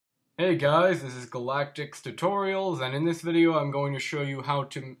Hey guys, this is GalacticsTutorials, and in this video I'm going to show you how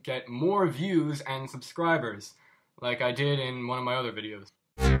to get more views and subscribers, like I did in one of my other videos.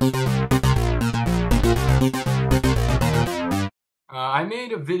 I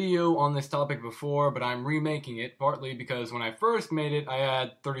made a video on this topic before, but I'm remaking it, partly because when I first made it I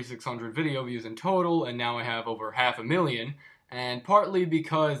had 3,600 video views in total, and now I have over 500,000, and partly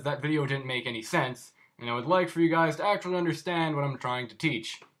because that video didn't make any sense, and I would like for you guys to actually understand what I'm trying to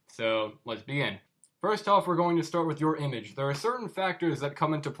teach. So, let's begin. First off, we're going to start with your image. There are certain factors that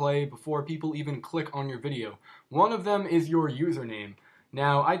come into play before people even click on your video. One of them is your username.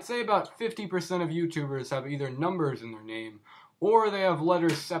 Now, I'd say about 50% of YouTubers have either numbers in their name, or they have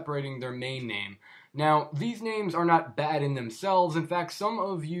letters separating their main name. Now, these names are not bad in themselves. In fact, some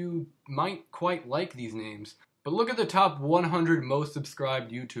of you might quite like these names. But look at the top 100 most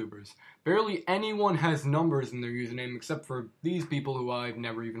subscribed YouTubers. Barely anyone has numbers in their username except for these people who I've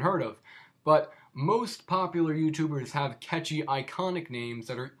never even heard of. But most popular YouTubers have catchy, iconic names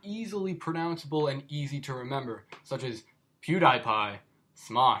that are easily pronounceable and easy to remember, such as PewDiePie,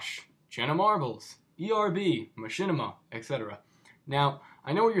 Smosh, Jenna Marbles, ERB, Machinima, etc. Now,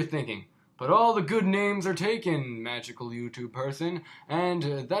 I know what you're thinking, but all the good names are taken, magical YouTube person,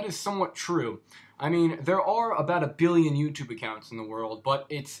 and that is somewhat true. I mean, there are about 1 billion YouTube accounts in the world, but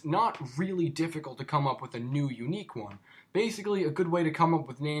it's not really difficult to come up with a new, unique one. Basically, a good way to come up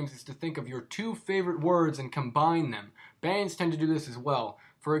with names is to think of your two favorite words and combine them. Bands tend to do this as well.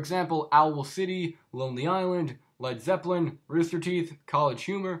 For example, Owl City, Lonely Island, Led Zeppelin, Rooster Teeth, College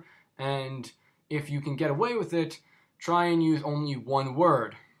Humor, and if you can get away with it, try and use only one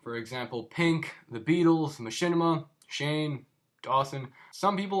word. For example, Pink, The Beatles, Machinima, Shane, Dawson.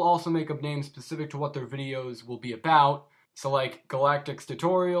 Some people also make up names specific to what their videos will be about, so like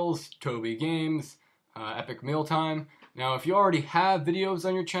GalacticsTutorials, Toby Games, Epic Mealtime. Now if you already have videos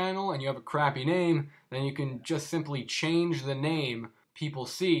on your channel and you have a crappy name, then you can just simply change the name people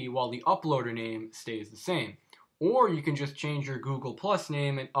see while the uploader name stays the same. Or you can just change your Google Plus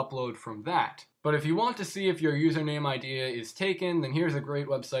name and upload from that. But if you want to see if your username idea is taken, then here's a great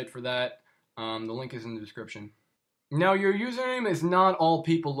website for that. The link is in the description. Now, your username is not all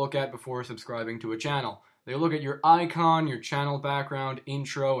people look at before subscribing to a channel. They look at your icon, your channel background,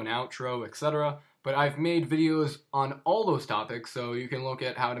 intro and outro, etc. But I've made videos on all those topics, so you can look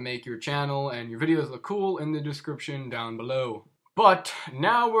at how to make your channel and your videos look cool in the description down below. But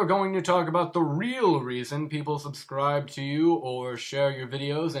now we're going to talk about the real reason people subscribe to you or share your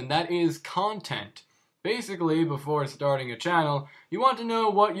videos, and that is content. Basically, before starting a channel, you want to know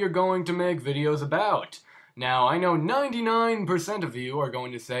what you're going to make videos about. Now, I know 99% of you are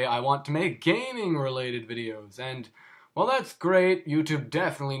going to say, I want to make gaming-related videos, and while that's great, YouTube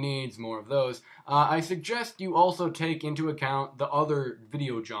definitely needs more of those, I suggest you also take into account the other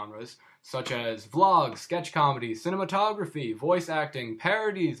video genres, such as vlogs, sketch comedy, cinematography, voice acting,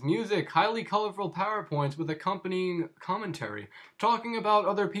 parodies, music, highly colorful PowerPoints with accompanying commentary, talking about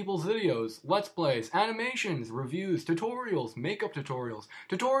other people's videos, let's plays, animations, reviews, tutorials, makeup tutorials,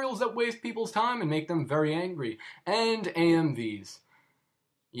 tutorials that waste people's time and make them very angry, and AMVs.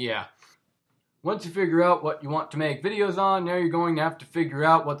 Yeah. Once you figure out what you want to make videos on, now you're going to have to figure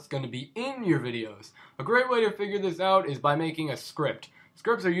out what's going to be in your videos. A great way to figure this out is by making a script.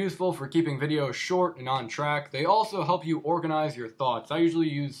 Scripts are useful for keeping videos short and on track. They also help you organize your thoughts. I usually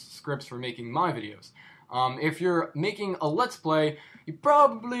use scripts for making my videos. If you're making a Let's Play, you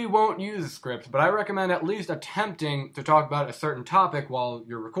probably won't use a script, but I recommend at least attempting to talk about a certain topic while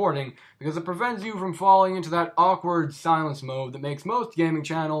you're recording, because it prevents you from falling into that awkward silence mode that makes most gaming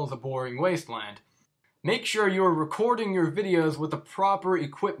channels a boring wasteland. Make sure you're recording your videos with the proper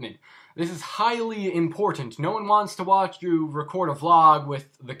equipment. This is highly important. No one wants to watch you record a vlog with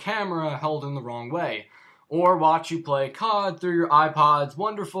the camera held in the wrong way, or watch you play COD through your iPod's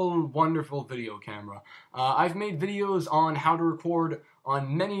wonderful, wonderful video camera. I've made videos on how to record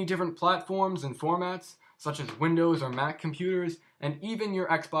on many different platforms and formats, such as Windows or Mac computers, and even your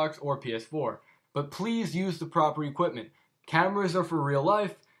Xbox or PS4. But please use the proper equipment. Cameras are for real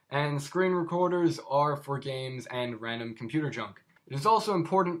life, and screen recorders are for games and random computer junk. It is also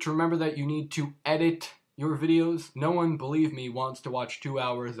important to remember that you need to edit your videos. No one, believe me, wants to watch 2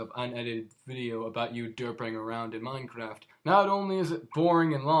 hours of unedited video about you derping around in Minecraft. Not only is it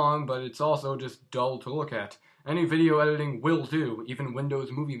boring and long, but it's also just dull to look at. Any video editing will do, even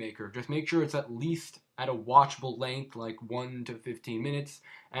Windows Movie Maker. Just make sure it's at least at a watchable length, like 1 to 15 minutes,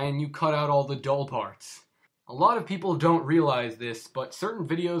 and you cut out all the dull parts. A lot of people don't realize this, but certain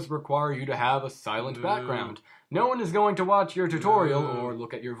videos require you to have a silent background. No one is going to watch your tutorial or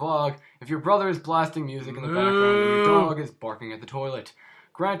look at your vlog if your brother is blasting music in the background and your dog is barking at the toilet.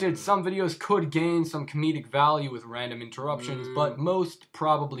 Granted, some videos could gain some comedic value with random interruptions, but most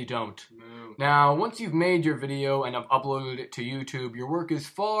probably don't. Now, once you've made your video and have uploaded it to YouTube, your work is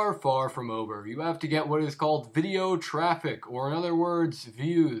far, far from over. You have to get what is called video traffic, or in other words,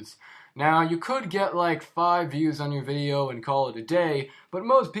 views. Now, you could get like 5 views on your video and call it a day, but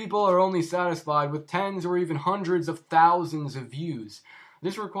most people are only satisfied with tens or even hundreds of thousands of views.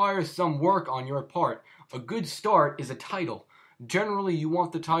 This requires some work on your part. A good start is a title. Generally, you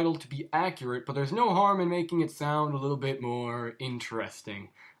want the title to be accurate, but there's no harm in making it sound a little bit more interesting.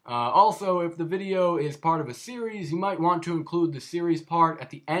 Also, if the video is part of a series, you might want to include the series part at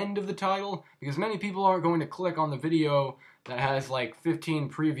the end of the title, because many people aren't going to click on the video that has like 15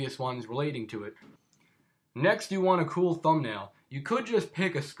 previous ones relating to it. Next, you want a cool thumbnail. You could just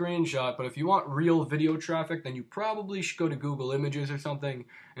pick a screenshot, but if you want real video traffic, then you probably should go to Google Images or something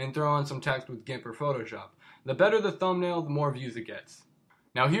and throw on some text with GIMP or Photoshop. The better the thumbnail, the more views it gets.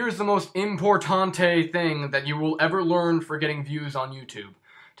 Now here's the most importante thing that you will ever learn for getting views on YouTube.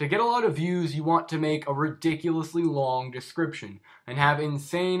 To get a lot of views, you want to make a ridiculously long description and have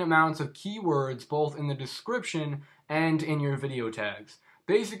insane amounts of keywords both in the description and in your video tags.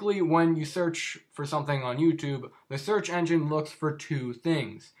 Basically, when you search for something on YouTube, the search engine looks for 2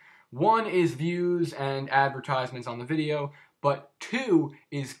 things. 1 is views and advertisements on the video, but 2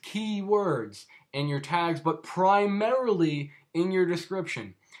 is keywords in your tags, but primarily in your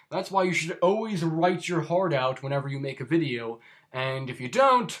description. That's why you should always write your heart out whenever you make a video, and if you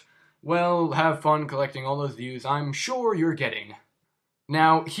don't, well, have fun collecting all those views I'm sure you're getting.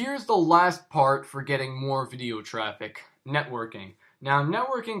 Now, here's the last part for getting more video traffic: networking. Now,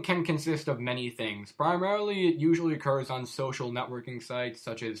 networking can consist of many things. Primarily, it usually occurs on social networking sites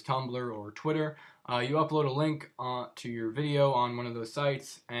such as Tumblr or Twitter. You upload a link to your video on one of those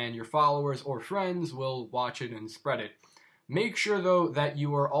sites, and your followers or friends will watch it and spread it. Make sure, though, that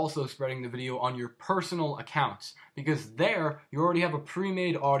you are also spreading the video on your personal accounts, because there you already have a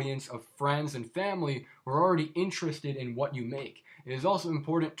pre-made audience of friends and family who are already interested in what you make. It is also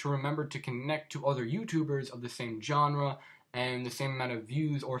important to remember to connect to other YouTubers of the same genre and the same amount of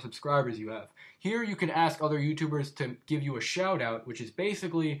views or subscribers you have. Here you can ask other YouTubers to give you a shout out, which is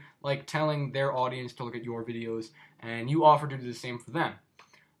basically like telling their audience to look at your videos, and you offer to do the same for them.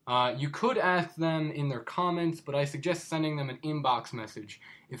 You could ask them in their comments, but I suggest sending them an inbox message.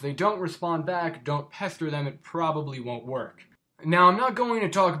 If they don't respond back, don't pester them, it probably won't work. Now, I'm not going to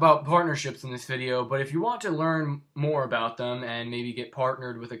talk about partnerships in this video, but if you want to learn more about them and maybe get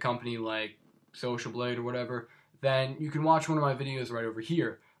partnered with a company like Social Blade or whatever, then you can watch one of my videos right over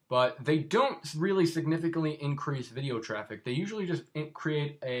here. But they don't really significantly increase video traffic. They usually just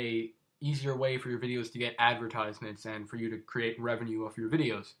create a easier way for your videos to get advertisements and for you to create revenue off your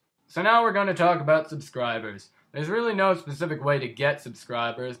videos. So now we're going to talk about subscribers. There's really no specific way to get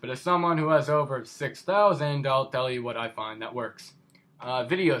subscribers, but as someone who has over 6,000, I'll tell you what I find that works.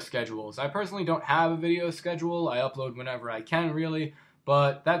 Video schedules. I personally don't have a video schedule. I upload whenever I can, really,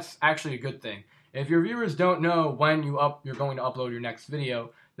 but that's actually a good thing. If your viewers don't know when you're going to upload your next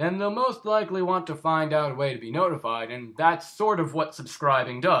video, then they'll most likely want to find out a way to be notified, and that's sort of what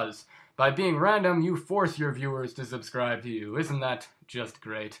subscribing does. By being random, you force your viewers to subscribe to you. Isn't that just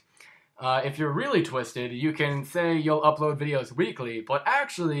great? If you're really twisted, you can say you'll upload videos weekly, but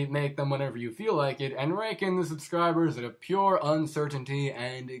actually make them whenever you feel like it, and rake in the subscribers out of pure uncertainty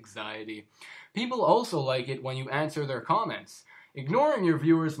and anxiety. People also like it when you answer their comments. Ignoring your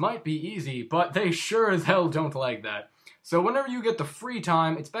viewers might be easy, but they sure as hell don't like that. So whenever you get the free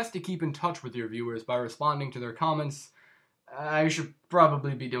time, it's best to keep in touch with your viewers by responding to their comments. I should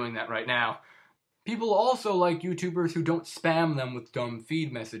probably be doing that right now. People also like YouTubers who don't spam them with dumb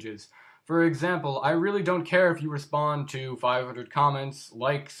feed messages. For example, I really don't care if you respond to 500 comments,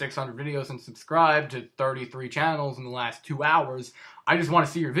 like 600 videos, and subscribe to 33 channels in the last 2 hours. I just want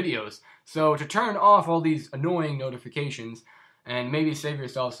to see your videos. So to turn off all these annoying notifications, and maybe save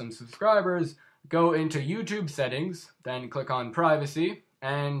yourself some subscribers, go into YouTube settings, then click on privacy,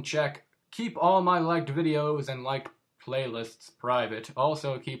 and check keep all my liked videos and liked playlists private.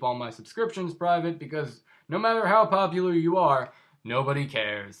 Also keep all my subscriptions private, because no matter how popular you are, nobody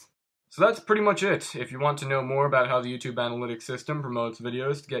cares. So that's pretty much it. If you want to know more about how the YouTube analytics system promotes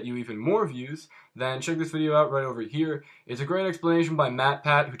videos to get you even more views, then check this video out right over here. It's a great explanation by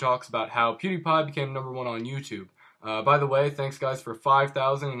MattPat, who talks about how PewDiePie became #1 on YouTube. By the way, thanks guys for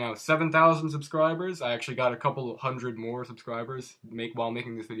 5,000 and now 7,000 subscribers. I actually got a couple hundred more subscribers while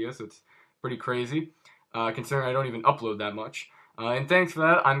making this video, so it's pretty crazy, considering I don't even upload that much. And thanks for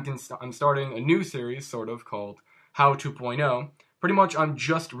that, I'm starting a new series, sort of, called How 2.0, Pretty much I'm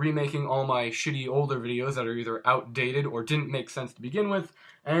just remaking all my shitty older videos that are either outdated or didn't make sense to begin with,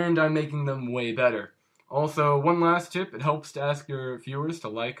 and I'm making them way better. Also, one last tip, it helps to ask your viewers to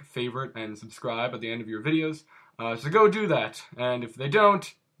like, favorite, and subscribe at the end of your videos, so go do that, and if they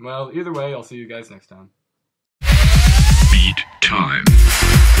don't, well, either way, I'll see you guys next time. Beat time.